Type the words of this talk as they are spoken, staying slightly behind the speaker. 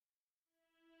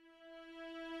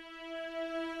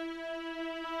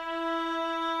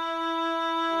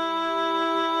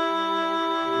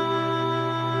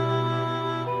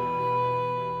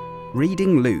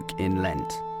Reading Luke in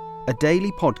Lent, a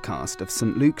daily podcast of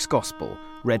St. Luke's Gospel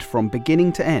read from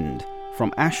beginning to end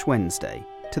from Ash Wednesday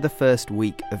to the first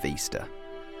week of Easter.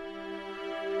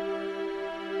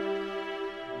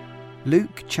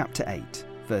 Luke chapter 8,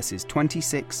 verses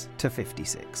 26 to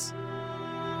 56.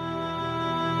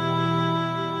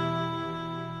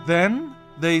 Then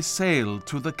they sailed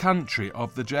to the country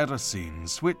of the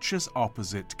Gerasenes, which is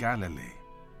opposite Galilee.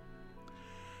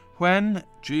 When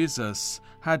Jesus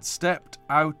had stepped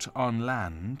out on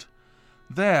land,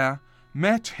 there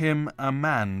met him a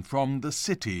man from the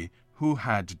city who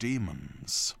had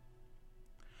demons.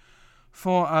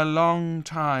 For a long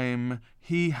time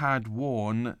he had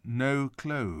worn no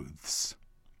clothes,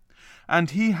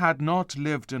 and he had not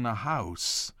lived in a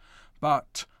house,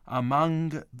 but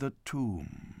among the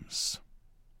tombs.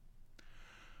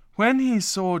 When he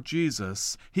saw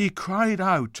Jesus, he cried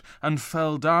out and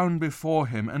fell down before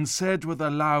him and said with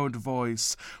a loud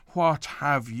voice, "What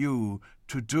have you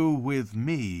to do with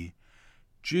me,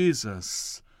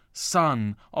 Jesus,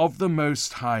 Son of the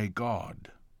Most High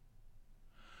God?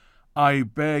 I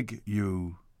beg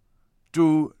you,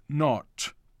 do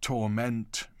not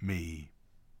torment me."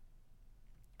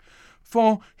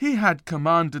 For he had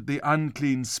commanded the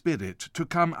unclean spirit to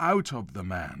come out of the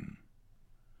man.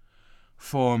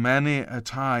 For many a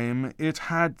time it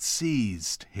had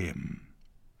seized him.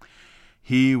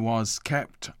 He was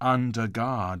kept under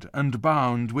guard and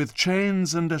bound with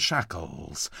chains and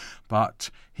shackles,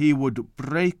 but he would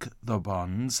break the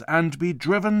bonds and be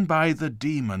driven by the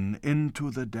demon into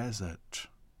the desert.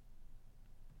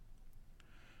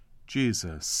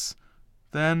 Jesus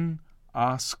then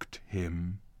asked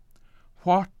him,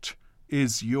 "What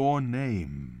is your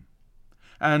name?"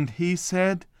 And he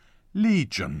said,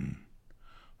 "Legion,"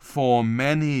 for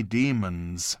many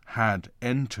demons had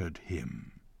entered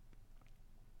him.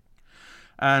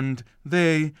 And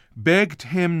they begged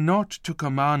him not to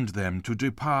command them to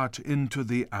depart into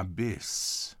the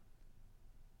abyss.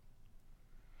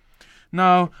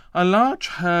 Now a large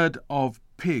herd of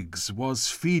pigs was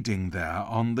feeding there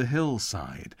on the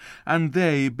hillside, and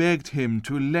they begged him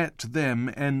to let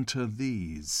them enter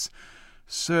these.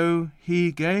 So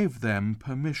he gave them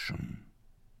permission.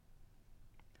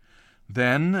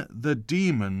 Then the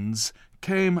demons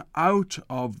came out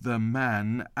of the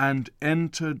man and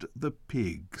entered the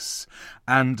pigs,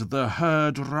 and the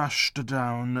herd rushed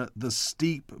down the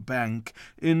steep bank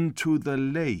into the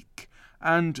lake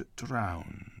and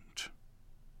drowned.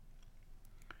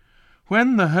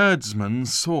 When the herdsmen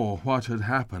saw what had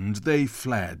happened, they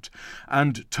fled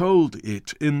and told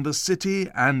it in the city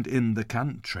and in the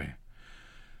country.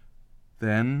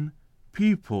 Then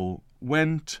people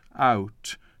went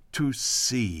out to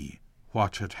see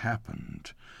what had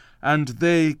happened, and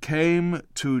they came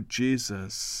to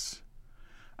Jesus,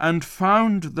 and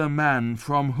found the man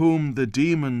from whom the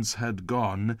demons had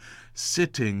gone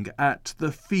sitting at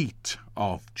the feet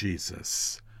of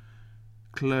Jesus,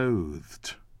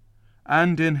 clothed,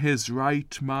 and in his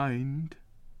right mind,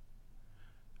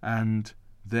 and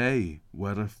they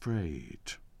were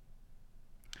afraid.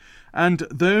 And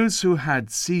those who had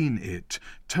seen it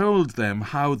told them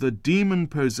how the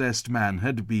demon-possessed man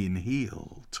had been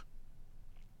healed.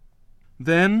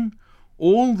 Then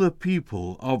all the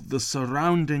people of the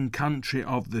surrounding country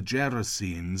of the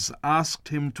Gerasenes asked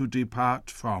him to depart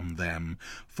from them,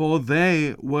 for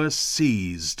they were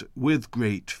seized with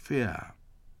great fear.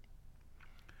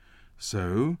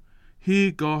 So he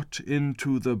got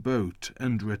into the boat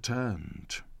and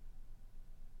returned.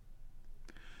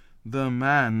 The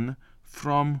man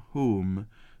from whom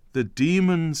the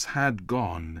demons had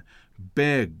gone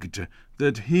begged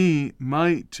that he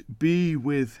might be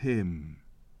with him.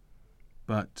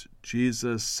 But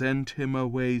Jesus sent him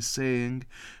away, saying,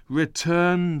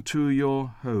 "Return to your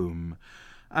home,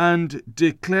 and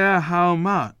declare how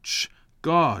much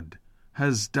God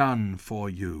has done for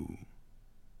you."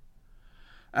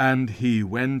 And he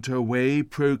went away,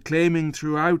 proclaiming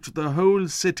throughout the whole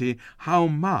city how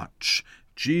much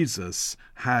Jesus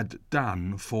had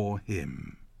done for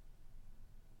him.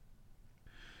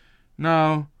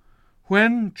 Now,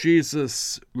 when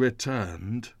Jesus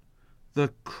returned, the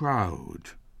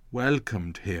crowd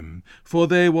welcomed him, for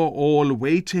they were all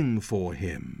waiting for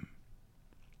him.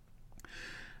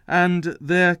 And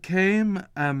there came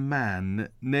a man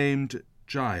named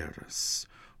Jairus,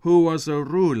 who was a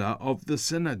ruler of the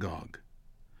synagogue,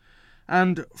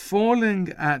 and falling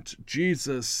at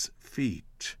Jesus'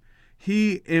 feet,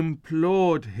 he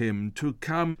implored him to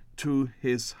come to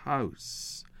his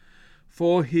house,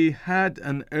 for he had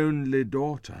an only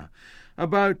daughter,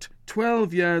 about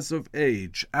 12 years of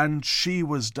age, and she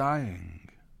was dying.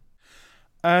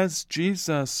 As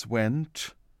Jesus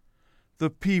went, the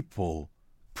people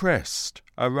pressed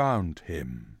around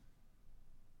him.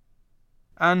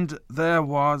 And there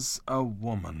was a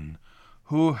woman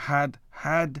who had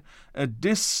had a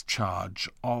discharge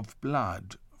of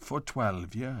blood for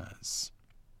 12 years.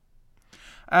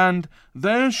 And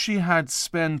though she had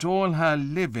spent all her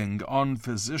living on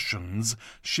physicians,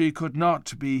 she could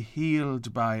not be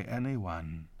healed by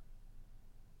anyone.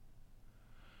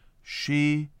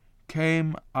 She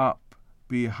came up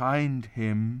behind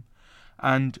him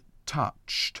and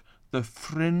touched the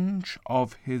fringe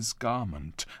of his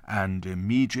garment, and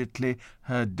immediately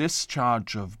her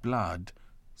discharge of blood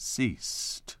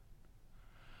ceased.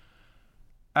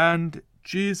 And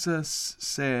Jesus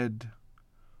said,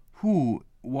 "Who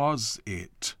was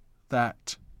it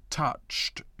that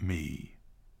touched me?"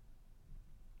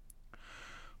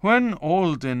 When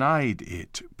all denied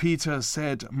it, Peter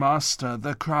said, "Master,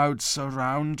 the crowd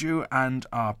surround you and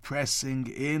are pressing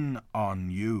in on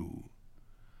you."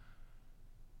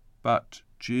 But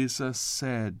Jesus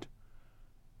said,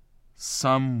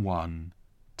 "Someone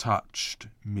touched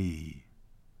me,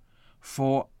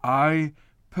 for I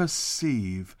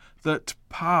perceive that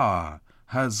power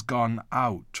has gone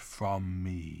out from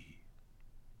me."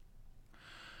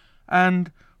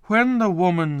 And when the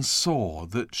woman saw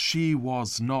that she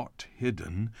was not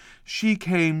hidden, she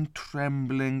came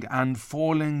trembling and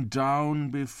falling down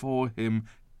before him,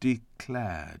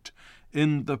 declared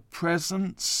in the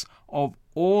presence of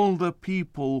all the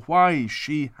people why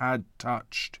she had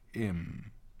touched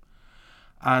him,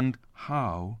 and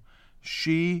how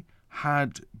she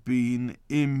had been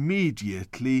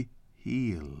immediately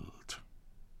healed.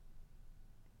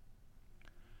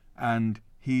 And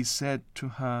he said to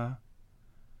her,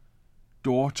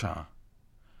 "Daughter,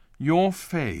 your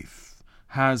faith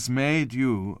has made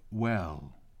you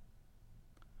well.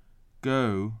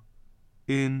 Go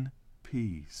in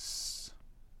peace."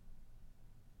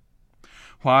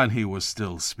 While he was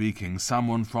still speaking,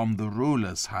 someone from the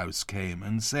ruler's house came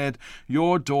and said,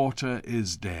 "Your daughter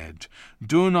is dead.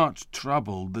 Do not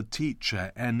trouble the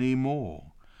teacher any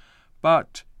more."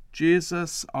 But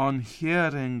Jesus, on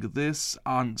hearing this,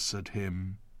 answered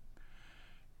him,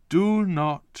 "Do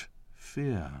not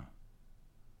fear,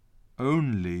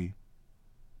 only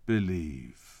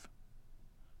believe,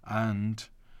 and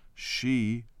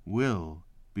she will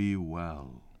be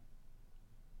well."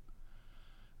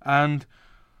 And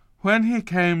when he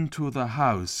came to the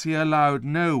house, he allowed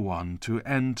no one to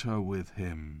enter with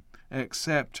him,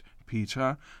 except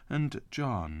Peter and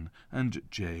John and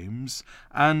James,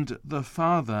 and the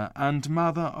father and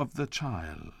mother of the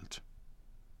child.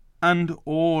 And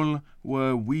all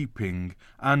were weeping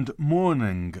and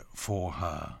mourning for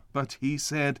her. But he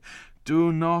said,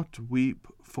 "Do not weep,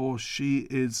 for she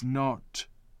is not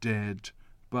dead,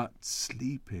 but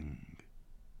sleeping."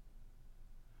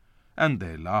 And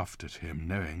they laughed at him,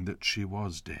 knowing that she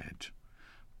was dead.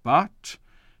 But,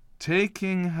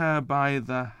 taking her by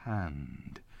the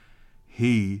hand,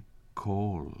 he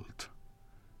called,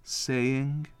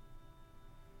 saying,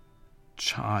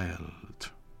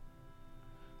 "Child,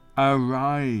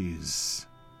 arise."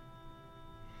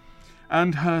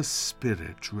 And her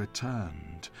spirit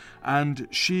returned, and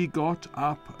she got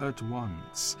up at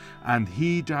once, and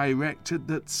he directed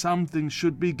that something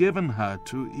should be given her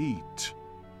to eat.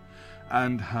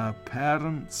 And her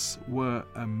parents were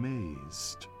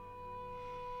amazed.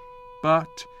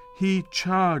 But he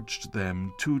charged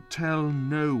them to tell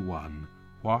no one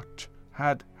what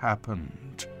had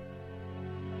happened.